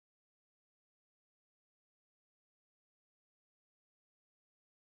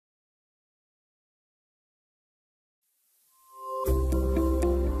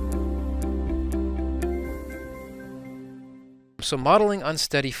So modeling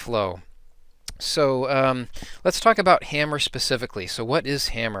unsteady flow. So let's talk about Hammer specifically. So what is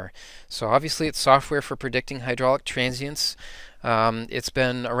Hammer? So obviously it's software for predicting hydraulic transients. It's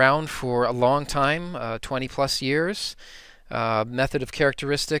been around for a long time, 20 plus years. Method of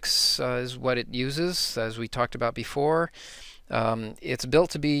characteristics is what it uses, as we talked about before. It's built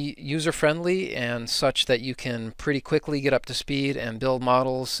to be user-friendly and such that you can pretty quickly get up to speed and build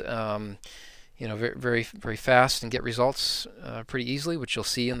models very fast and get results pretty easily, which you'll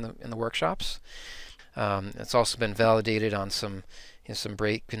see in the workshops. It's also been validated on some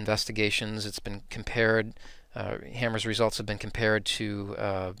break investigations. It's been compared. Hammer's results have been compared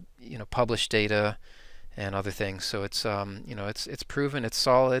to published data and other things. So it's it's proven, it's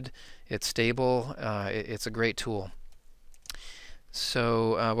solid, it's stable, it's a great tool.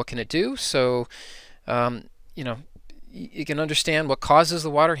 So what can it do? So you can understand what causes the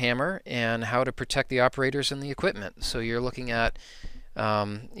water hammer and how to protect the operators and the equipment. So you're looking at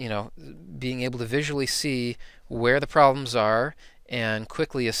being able to visually see where the problems are and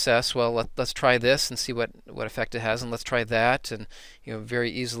quickly assess, well, let's try this and see what effect it has, and let's try that, and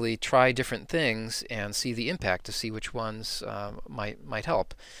very easily try different things and see the impact to see which ones might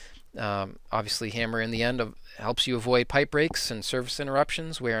help. Obviously, Hammer in the end helps you avoid pipe breaks and service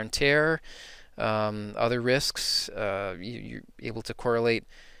interruptions, wear and tear, other risks. You're able to correlate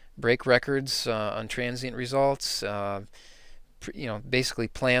break records on transient results. Basically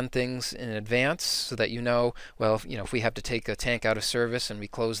plan things in advance so that well, if we have to take a tank out of service and we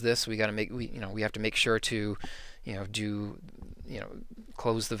close this, we have to make sure to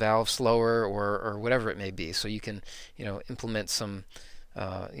close the valve slower or whatever it may be. So you can implement some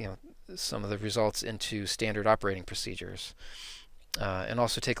of the results into standard operating procedures, and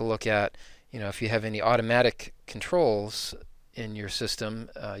also take a look at if you have any automatic controls in your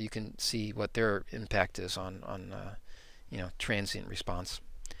system, you can see what their impact is on transient response.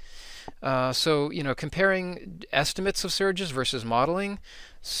 So comparing estimates of surges versus modeling.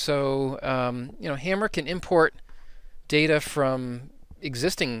 So Hammer can import data from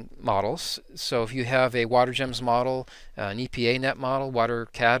existing models. So if you have a WaterGems model, an EPA net model,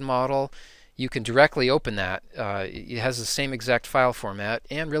 WaterCAD model, you can directly open that. It has the same exact file format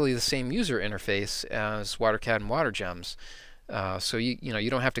and really the same user interface as WaterCAD and WaterGems. So you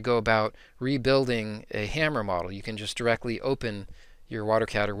don't have to go about rebuilding a Hammer model. You can just directly open your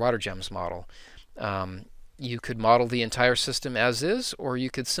WaterCAD or WaterGems model. You could model the entire system as is, or you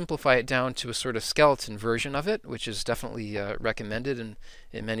could simplify it down to a sort of skeleton version of it, which is definitely recommended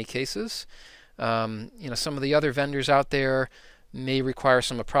in many cases. Some of the other vendors out there may require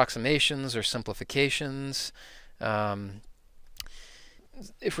some approximations or simplifications.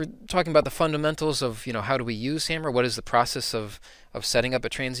 If we're talking about the fundamentals of how do we use Hammer, what is the process of setting up a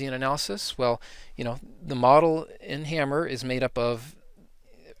transient analysis? Well, the model in Hammer is made up of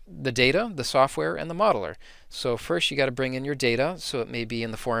the data, the software, and the modeler. So first you got to bring in your data. So it may be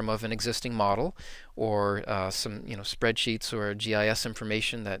in the form of an existing model or some spreadsheets or GIS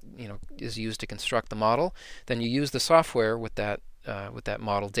information that is used to construct the model. Then you use the software with that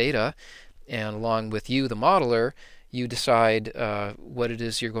model data, and along with you, the modeler, you decide what it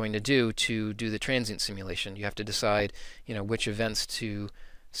is you're going to do the transient simulation. You have to decide which events to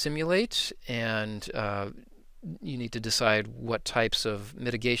simulate, and you need to decide what types of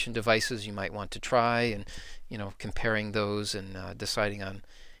mitigation devices you might want to try, and comparing those and deciding on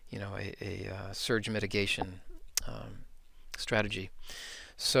a surge mitigation strategy.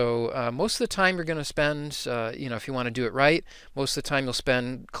 So most of the time you're going to spend, if you want to do it right, most of the time you'll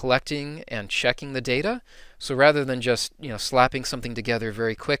spend collecting and checking the data. So rather than just slapping something together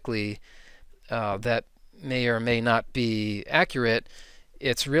very quickly that may or may not be accurate,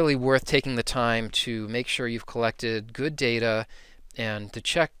 it's really worth taking the time to make sure you've collected good data and to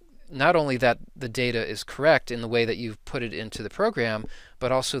check not only that the data is correct in the way that you've put it into the program,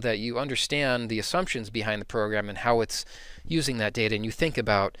 but also that you understand the assumptions behind the program and how it's using that data, and you think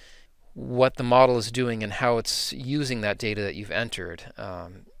about what the model is doing and how it's using that data that you've entered.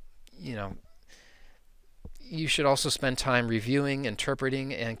 You should also spend time reviewing,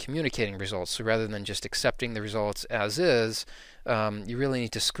 interpreting, and communicating results. So rather than just accepting the results as is, you really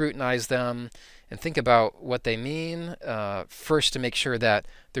need to scrutinize them and think about what they mean, first to make sure that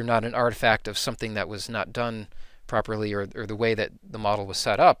they're not an artifact of something that was not done properly or the way that the model was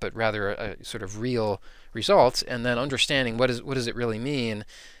set up, but rather a sort of real results, and then understanding what does it really mean,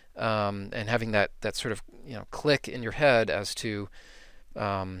 and having that sort of click in your head as to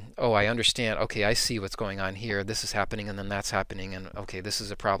oh, I understand, okay, I see what's going on here, this is happening and then that's happening, and okay, this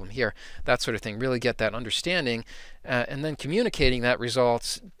is a problem here, that sort of thing. Really get that understanding, and then communicating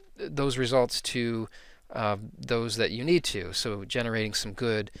those results to those that you need to. So generating some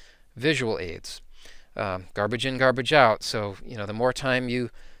good visual aids. Garbage in, garbage out. So the more time you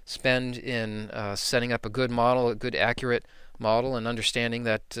spend in setting up a good model, a good accurate model, and understanding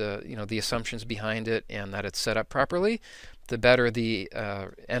that the assumptions behind it and that it's set up properly, the better the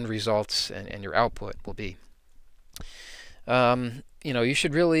end results and your output will be. You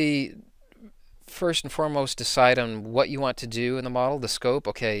should really first and foremost decide on what you want to do in the model, the scope.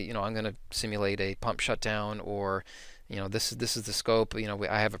 Okay, I'm going to simulate a pump shutdown, or this is the scope.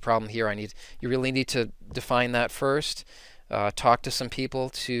 I have a problem here. You really need to define that first. Talk to some people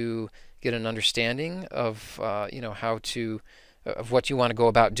to get an understanding of of what you want to go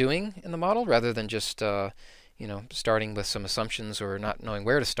about doing in the model, rather than just starting with some assumptions or not knowing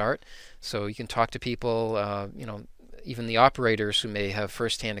where to start. So you can talk to people, even the operators who may have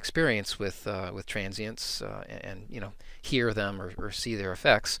firsthand experience with transients, and hear them or see their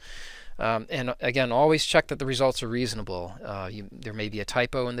effects. And again, always check that the results are reasonable. There may be a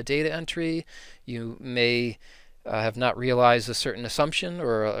typo in the data entry. You may have not realized a certain assumption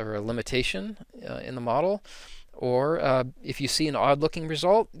or a limitation in the model. Or if you see an odd-looking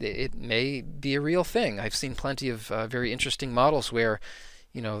result, it may be a real thing. I've seen plenty of very interesting models where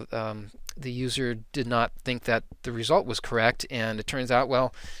the user did not think that the result was correct, and it turns out,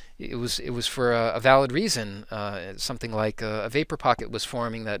 well, it was for a valid reason. Something like a vapor pocket was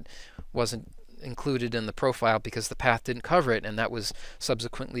forming that wasn't included in the profile because the path didn't cover it, and that was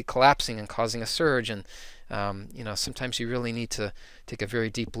subsequently collapsing and causing a surge. And sometimes you really need to take a very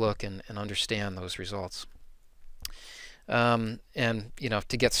deep look and understand those results. And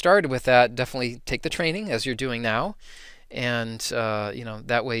to get started with that, definitely take the training as you're doing now, and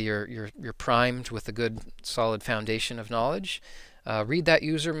that way you're primed with a good solid foundation of knowledge. Read that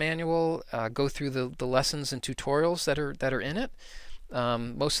user manual. Go through the lessons and tutorials that are in it.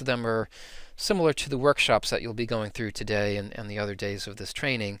 Most of them are similar to the workshops that you'll be going through today and the other days of this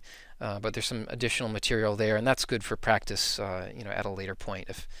training, but there's some additional material there, and that's good for practice at a later point.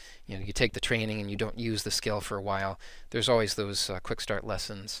 If you take the training and you don't use the skill for a while, there's always those quick start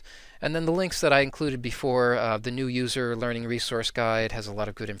lessons. And then the links that I included before, the new user learning resource guide has a lot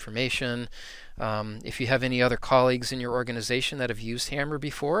of good information. If you have any other colleagues in your organization that have used Hammer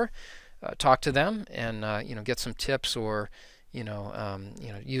before, talk to them and get some tips, or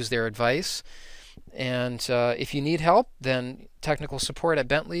use their advice. And if you need help, then technical support at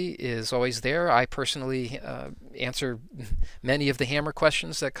Bentley is always there. I personally answer many of the Hammer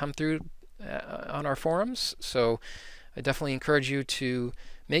questions that come through on our forums, so I definitely encourage you to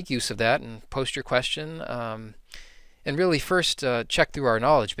make use of that and post your question. And really first check through our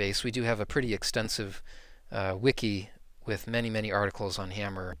knowledge base. We do have a pretty extensive wiki with many articles on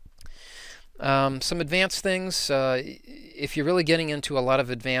Hammer. Some advanced things, if you're really getting into a lot of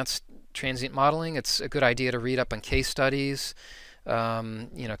advanced transient modeling, it's a good idea to read up on case studies,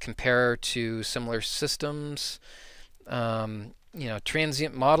 compare to similar systems.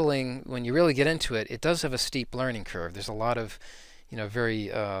 Transient modeling, when you really get into it, it does have a steep learning curve. There's a lot of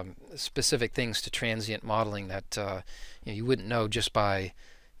very specific things to transient modeling that you wouldn't know just by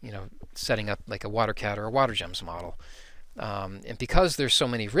setting up like a WaterCAD or a WaterGems model. And because there's so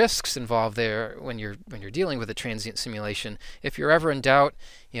many risks involved there when you're dealing with a transient simulation, if you're ever in doubt,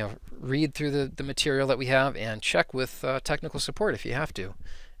 read through the material that we have and check with technical support if you have to.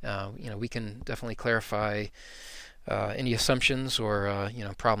 We can definitely clarify any assumptions or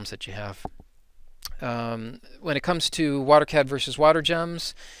problems that you have. When it comes to WaterCAD versus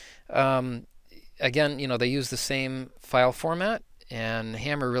WaterGems, again, they use the same file format, and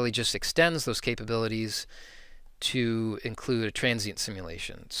Hammer really just extends those capabilities to include a transient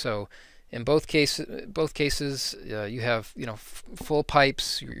simulation. So in both cases, you have full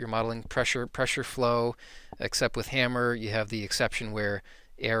pipes. You're modeling pressure flow, except with Hammer you have the exception where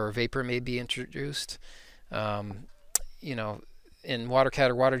air or vapor may be introduced. In WaterCAD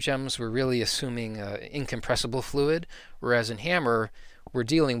or WaterGems, we're really assuming incompressible fluid, whereas in Hammer we're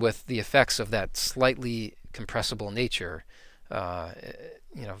dealing with the effects of that slightly compressible nature, where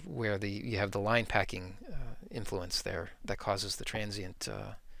you have the line packing influence there that causes the transient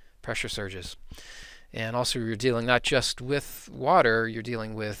pressure surges. And also you're dealing not just with water, you're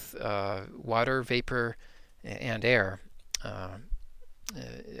dealing with water, vapor, and air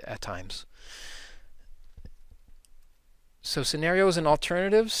at times. So scenarios and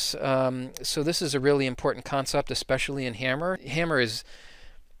alternatives. So this is a really important concept, especially in Hammer. Hammer is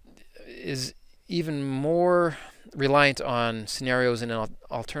even more reliant on scenarios and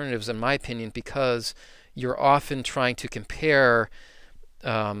alternatives, in my opinion, because you're often trying to compare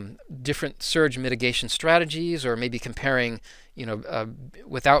different surge mitigation strategies, or maybe comparing,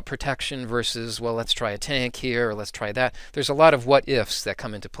 without protection versus, well, let's try a tank here, or let's try that. There's a lot of what ifs that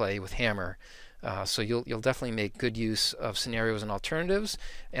come into play with Hammer. So you'll definitely make good use of scenarios and alternatives,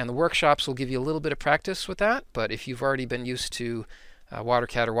 and the workshops will give you a little bit of practice with that. But if you've already been used to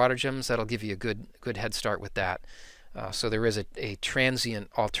WaterCAD or WaterGems, that'll give you a good head start with that. So there is a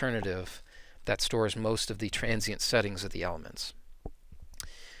transient alternative that stores most of the transient settings of the elements.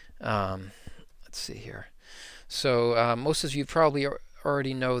 Let's see here. So most of you probably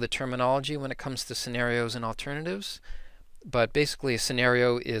already know the terminology when it comes to scenarios and alternatives. But basically, a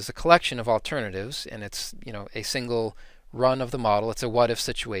scenario is a collection of alternatives, and it's a single run of the model. It's a what-if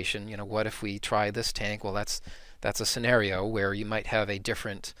situation. What if we try this tank? Well, that's a scenario where you might have a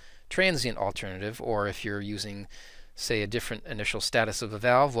different transient alternative, or if you're using, say, a different initial status of a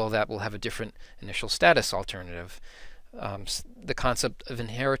valve, well, that will have a different initial status alternative. The concept of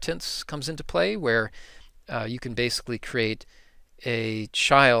inheritance comes into play, where you can basically create a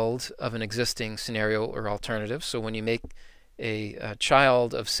child of an existing scenario or alternative. So when you make a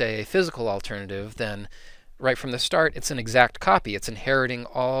child of, say, a physical alternative, then right from the start it's an exact copy. It's inheriting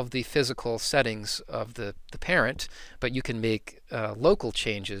all of the physical settings of the parent, but you can make local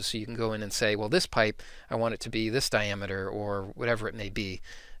changes. So you can go in and say, well, this pipe, I want it to be this diameter, or whatever it may be,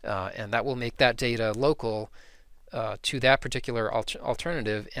 and that will make that data local to that particular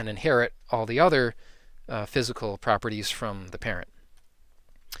alternative and inherit all the other physical properties from the parent.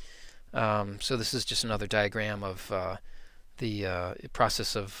 So this is just another diagram of the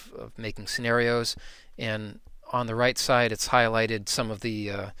process of making scenarios, and on the right side it's highlighted some of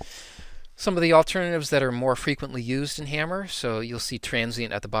the alternatives that are more frequently used in Hammer. So you'll see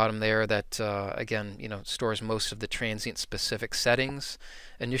transient at the bottom there, that again stores most of the transient specific settings.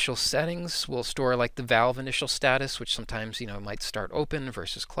 Initial settings will store like the valve initial status, which sometimes might start open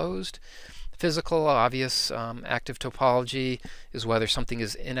versus closed. Physical, obvious. Active topology is whether something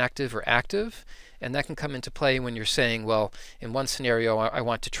is inactive or active, and that can come into play when you're saying, well, in one scenario I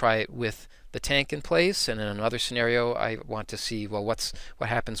want to try it with the tank in place, and in another scenario I want to see, well, what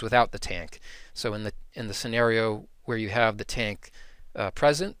happens without the tank. So in the scenario where you have the tank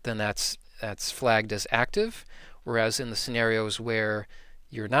present, then that's flagged as active, whereas in the scenarios where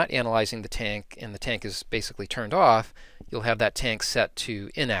you're not analyzing the tank and the tank is basically turned off, you'll have that tank set to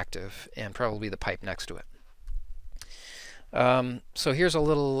inactive and probably the pipe next to it. So here's a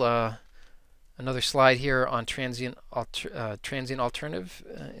little another slide here on transient alternative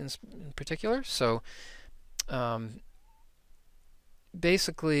in particular. So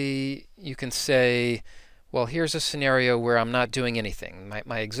basically you can say, well, here's a scenario where I'm not doing anything,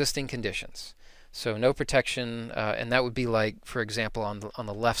 my existing conditions. So no protection, and that would be like, for example, on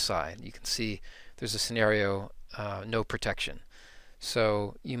the left side, you can see there's a scenario, no protection.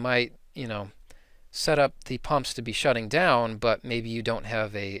 So you might, set up the pumps to be shutting down, but maybe you don't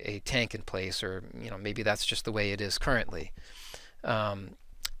have a tank in place, or maybe that's just the way it is currently.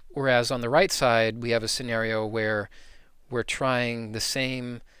 Whereas on the right side, we have a scenario where we're trying the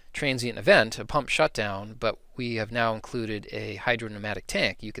same transient event, a pump shutdown, but we have now included a hydropneumatic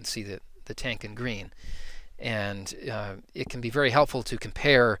tank. You can see that the tank in green, and it can be very helpful to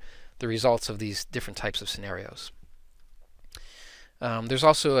compare the results of these different types of scenarios. There's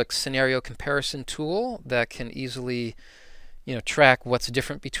also a scenario comparison tool that can easily track what's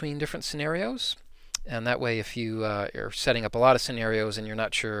different between different scenarios, and that way if you are setting up a lot of scenarios and you're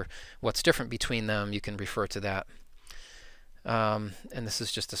not sure what's different between them, you can refer to that. And this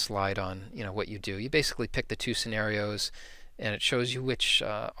is just a slide on what you do. You basically pick the two scenarios, and it shows you which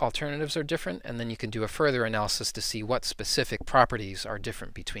alternatives are different, and then you can do a further analysis to see what specific properties are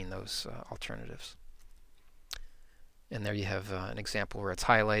different between those alternatives. And there you have an example where it's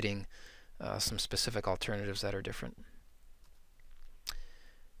highlighting some specific alternatives that are different.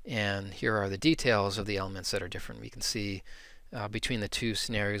 And here are the details of the elements that are different. We can see between the two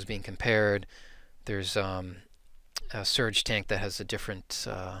scenarios being compared, there's a surge tank that has a different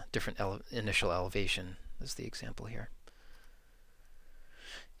initial elevation, is the example here.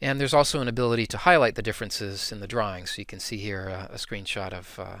 And there's also an ability to highlight the differences in the drawing. So you can see here a screenshot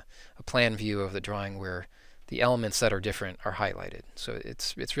of a plan view of the drawing where the elements that are different are highlighted. So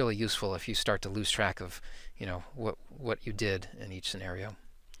it's really useful if you start to lose track of what you did in each scenario.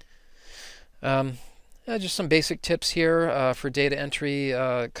 Just some basic tips here for data entry,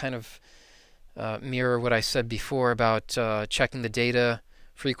 kind of mirror what I said before about checking the data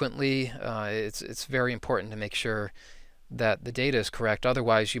frequently. It's very important to make sure that the data is correct.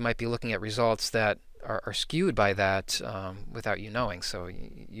 Otherwise, you might be looking at results that are skewed by that without you knowing. So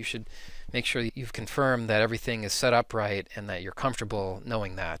you should make sure that you've confirmed that everything is set up right and that you're comfortable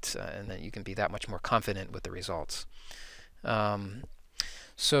knowing that, and that you can be that much more confident with the results.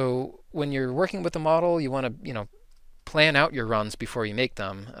 So when you're working with the model, you want to plan out your runs before you make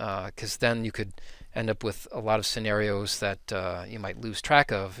them, because then you could end up with a lot of scenarios that you might lose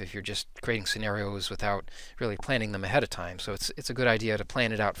track of if you're just creating scenarios without really planning them ahead of time. So it's a good idea to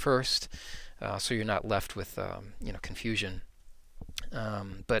plan it out first, so you're not left with confusion.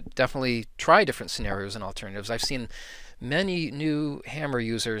 But definitely try different scenarios and alternatives. I've seen many new Hammer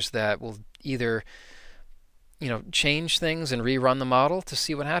users that will either change things and rerun the model to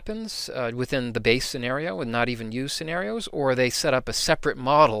see what happens within the base scenario and not even use scenarios, or they set up a separate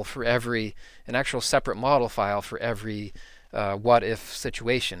model for an actual separate model file for every what-if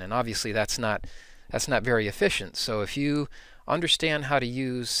situation. And obviously that's not very efficient. So if you understand how to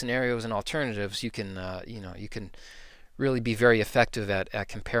use scenarios and alternatives, you can really be very effective at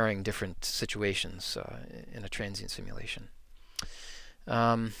comparing different situations in a transient simulation.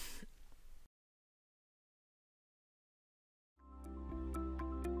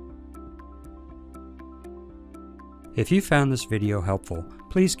 If you found this video helpful,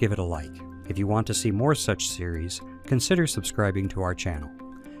 please give it a like. If you want to see more such series, consider subscribing to our channel.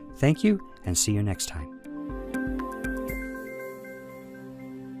 Thank you, and see you next time.